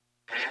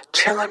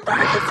chillin' by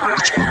the fire,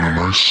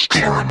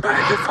 chillin' by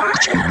the fire,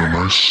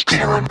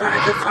 chillin' by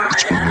the fire,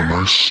 chillin'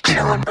 by the fire,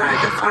 chillin' by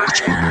the fire,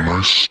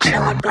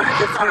 chillin' by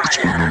the fire,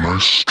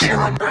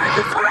 chillin' by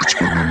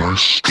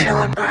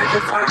the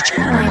fire,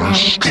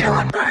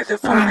 chillin' by the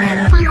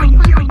fire.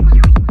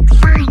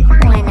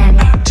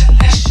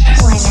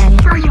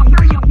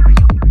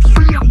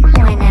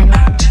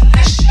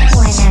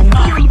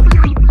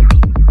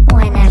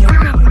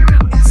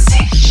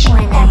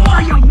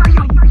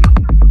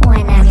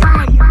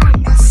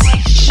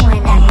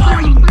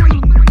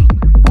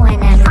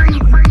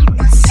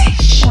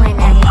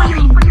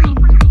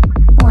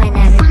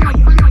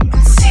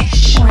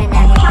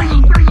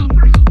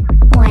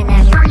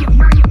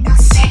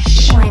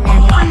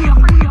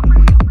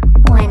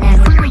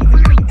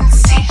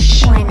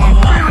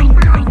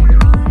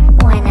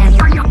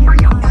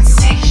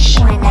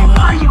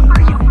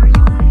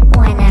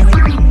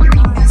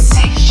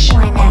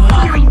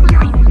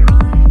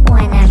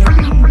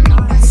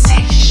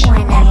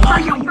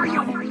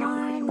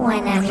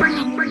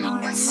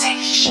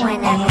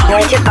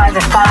 Naked by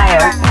the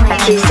fire,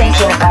 I keep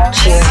thinking about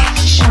you.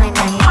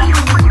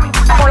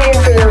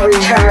 Waiting for your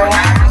return,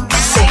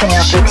 sick in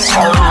your big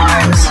strong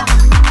arms.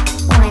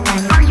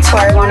 It's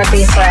where I want to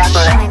be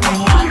forever.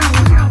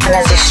 And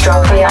as you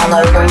stroke me all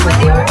over with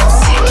your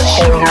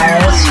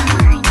fingers,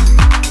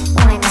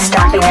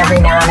 stopping every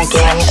now and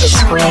again to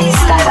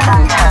squeeze that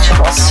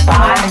untouchable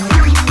spot,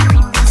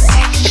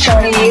 which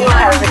only you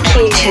have the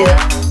key to.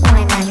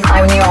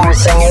 I'm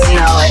yours and you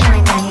know it.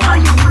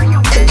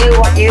 To do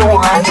what you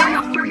want.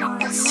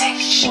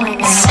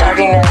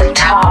 Starting at the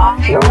top,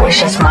 your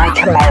wish is my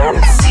command.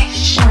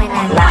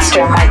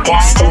 Master of my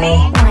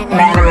destiny,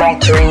 man of my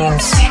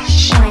dreams.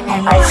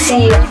 I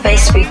see your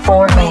face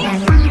before me.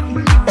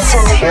 The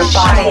scent of your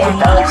body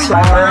envelops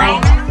my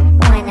mind.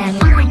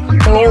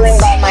 Kneeling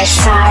by my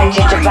side,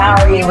 you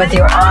devour me with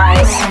your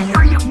eyes.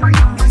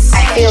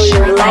 I feel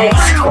your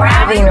legs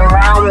grabbing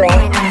around me,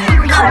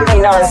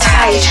 climbing on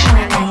tight,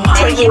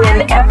 taking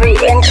in every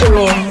inch of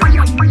me.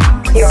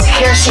 You're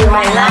piercing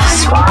my left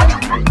spot.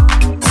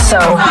 So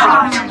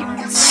hot,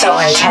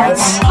 so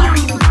intense.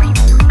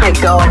 I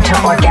go into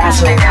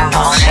orgasmic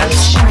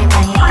convulsions.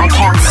 I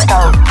can't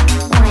stop.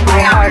 My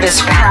heart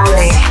is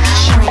pounding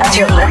as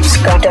your lips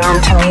go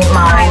down to meet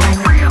mine.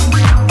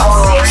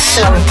 Oh,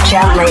 so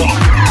gently,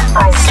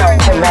 I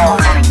start to melt,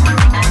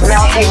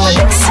 melting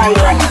with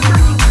excitement.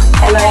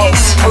 And I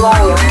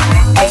explode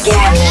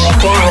again and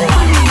again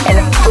in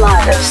a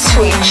flood of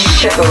sweet,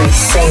 sugary,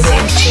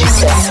 savory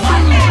juices,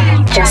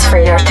 just for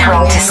your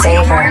tongue to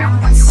savor.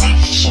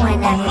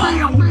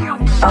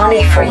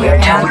 Only for your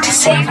tongue to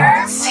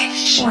savor.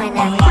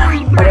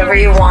 Whatever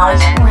you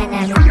want,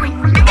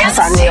 because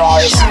I'm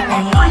yours.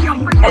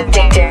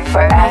 Addicted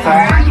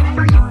forever.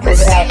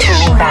 There's no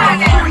turning back.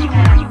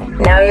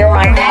 Now you're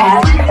my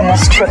pet, and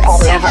this trip will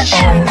never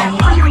end.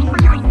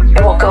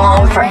 It will go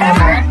on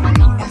forever.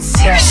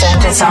 Your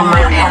scent is on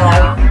my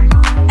pillow,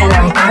 and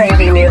I'm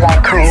craving you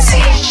like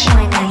crazy.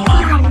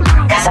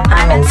 Cause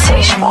I'm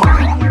insatiable.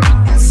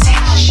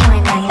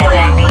 And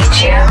I need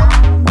you.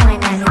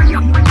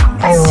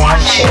 I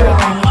want you.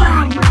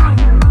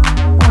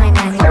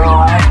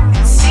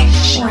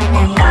 More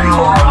and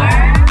more.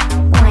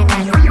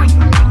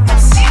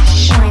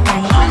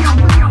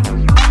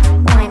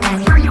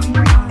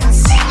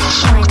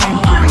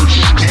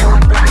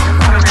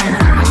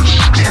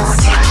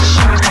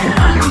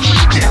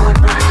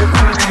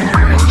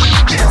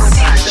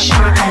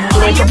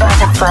 Naked by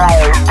the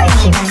fire, I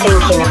keep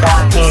thinking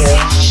about you.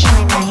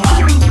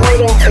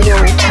 Waiting for your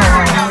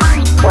return.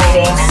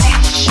 Waiting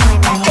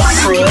to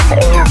sleep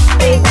in your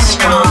big,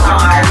 strong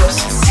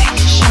arms.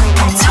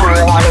 It's where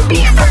I want to be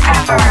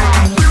forever.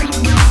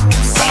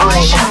 If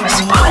only that was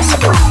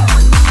possible.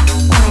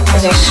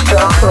 As you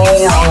stroke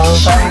me all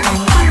over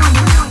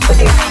with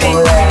your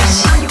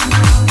fingers,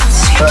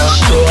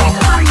 stroking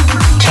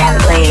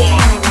gently,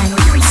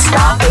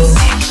 stopping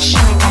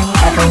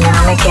every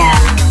now and again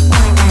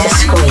to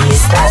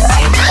squeeze that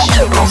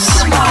untouchable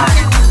spot,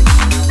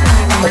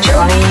 which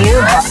only you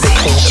have the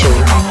key to.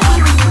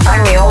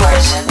 I'm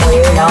yours, and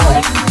you know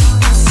it.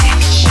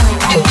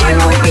 To do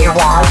what you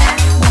want,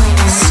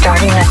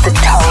 starting at the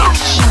top.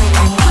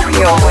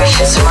 Your wish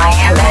is my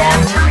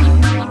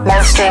command.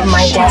 Master of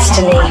my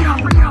destiny,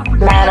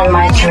 man of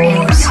my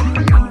dreams.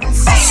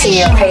 I see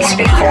your face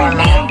before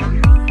me.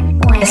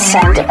 The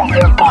scent of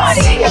your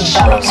body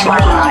envelops my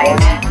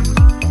mind.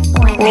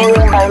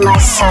 Kneeling by my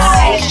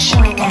side,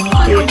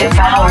 you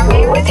devour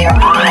me with your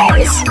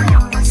eyes,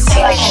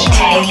 till I can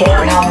take it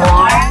no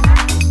more.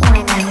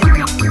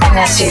 And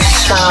as you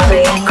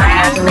slowly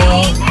grab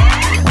me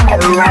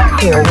and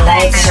wrap your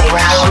legs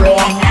around me,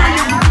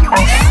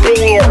 I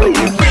feel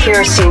you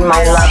piercing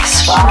my love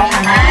spot.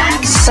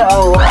 So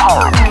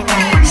hot,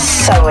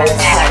 so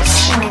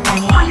intense.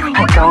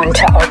 I go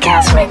into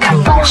orgasmic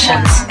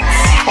convulsions,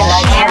 and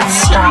I can't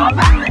stop.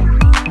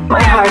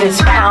 My heart is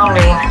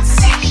pounding,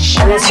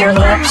 and as your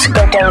lips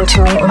go down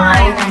to meet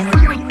mine,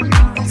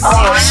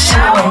 oh,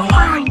 so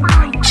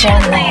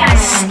gently I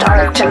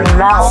start to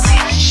melt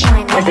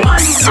with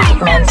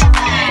excitement.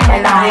 And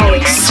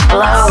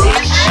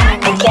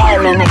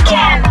and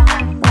again,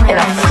 in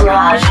a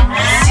flood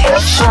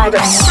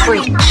of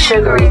sweet,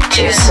 sugary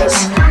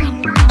juices,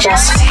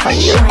 just for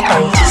your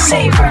tongue to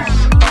savor.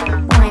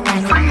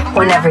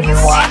 Whenever you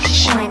want,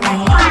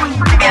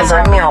 because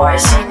I'm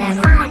yours,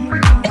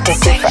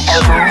 addicted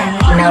forever,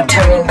 no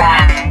turning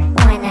back.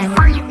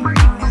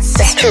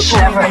 This trip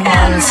never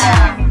ends,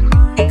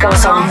 it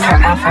goes on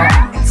forever.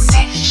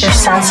 Your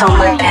scent's on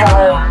my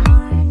pillow,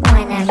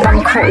 and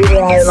I'm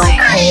craving you like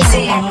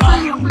crazy,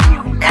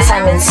 cause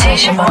I'm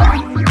insatiable,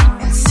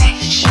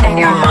 and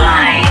you're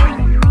mine.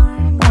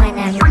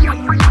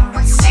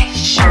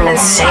 I'm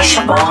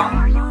insatiable,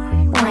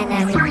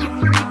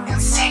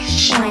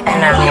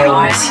 and I'm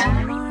yours.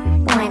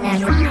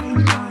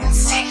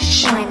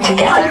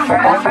 Together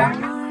forever.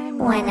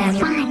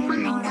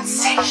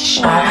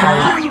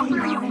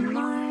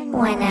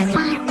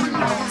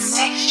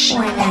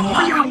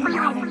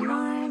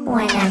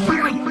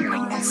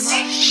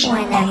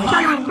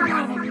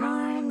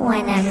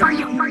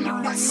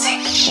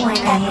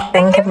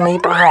 Think of me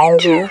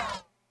behind you,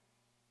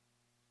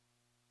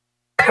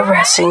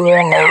 caressing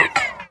your neck.